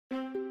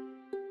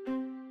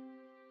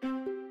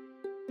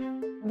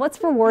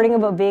What's rewarding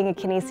about being a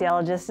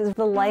kinesiologist is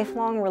the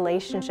lifelong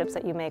relationships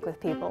that you make with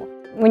people.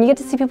 When you get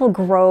to see people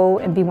grow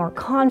and be more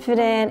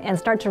confident and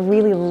start to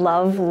really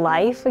love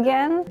life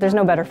again, there's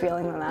no better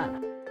feeling than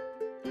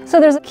that. So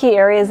there's key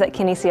areas that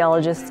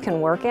kinesiologists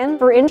can work in.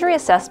 For injury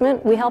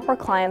assessment, we help our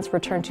clients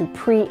return to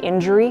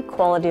pre-injury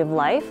quality of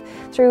life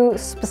through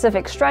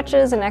specific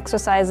stretches and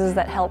exercises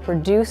that help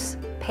reduce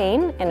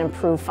pain and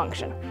improve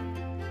function.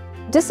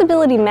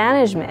 Disability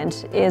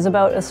management is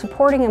about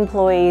supporting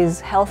employees'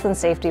 health and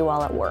safety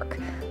while at work.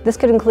 This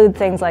could include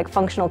things like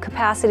functional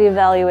capacity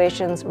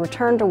evaluations,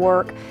 return to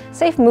work,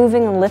 safe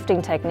moving and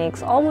lifting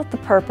techniques, all with the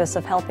purpose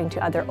of helping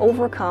to either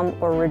overcome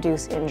or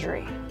reduce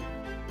injury.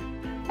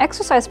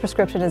 Exercise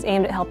prescription is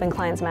aimed at helping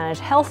clients manage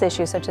health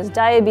issues such as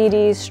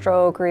diabetes,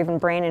 stroke, or even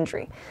brain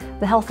injury.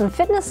 The health and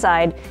fitness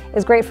side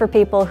is great for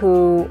people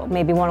who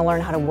maybe want to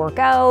learn how to work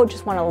out,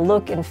 just want to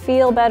look and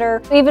feel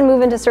better, even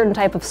move into certain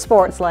type of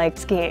sports like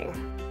skiing.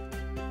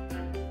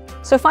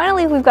 So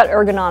finally, we've got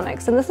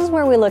ergonomics, and this is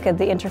where we look at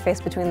the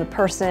interface between the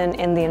person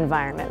and the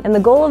environment. And the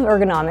goal of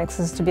ergonomics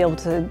is to be able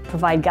to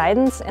provide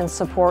guidance and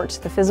support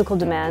the physical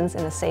demands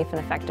in a safe and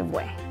effective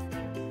way.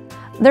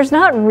 There's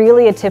not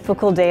really a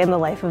typical day in the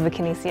life of a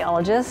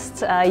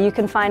kinesiologist. You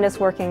can find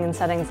us working in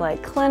settings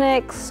like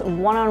clinics,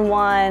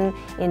 one-on-one,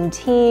 in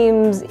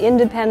teams,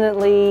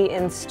 independently,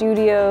 in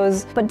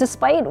studios. But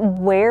despite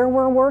where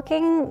we're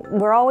working,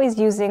 we're always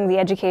using the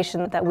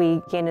education that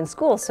we gained in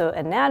school. So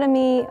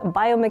anatomy,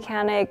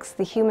 biomechanics,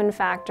 the human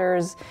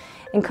factors,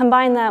 and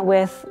combine that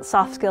with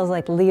soft skills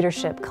like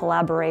leadership,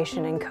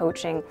 collaboration, and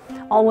coaching,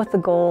 all with the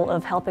goal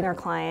of helping our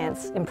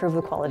clients improve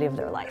the quality of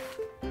their life.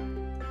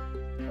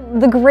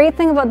 The great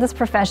thing about this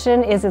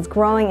profession is it's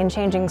growing and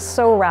changing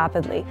so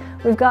rapidly.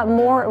 We've got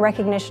more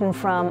recognition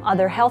from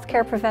other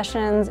healthcare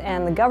professions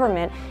and the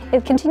government.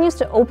 It continues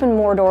to open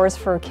more doors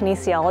for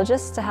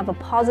kinesiologists to have a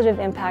positive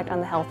impact on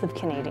the health of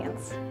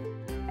Canadians.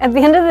 At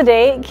the end of the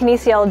day,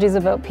 kinesiology is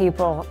about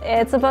people.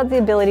 It's about the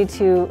ability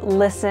to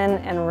listen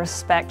and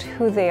respect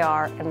who they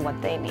are and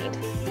what they need.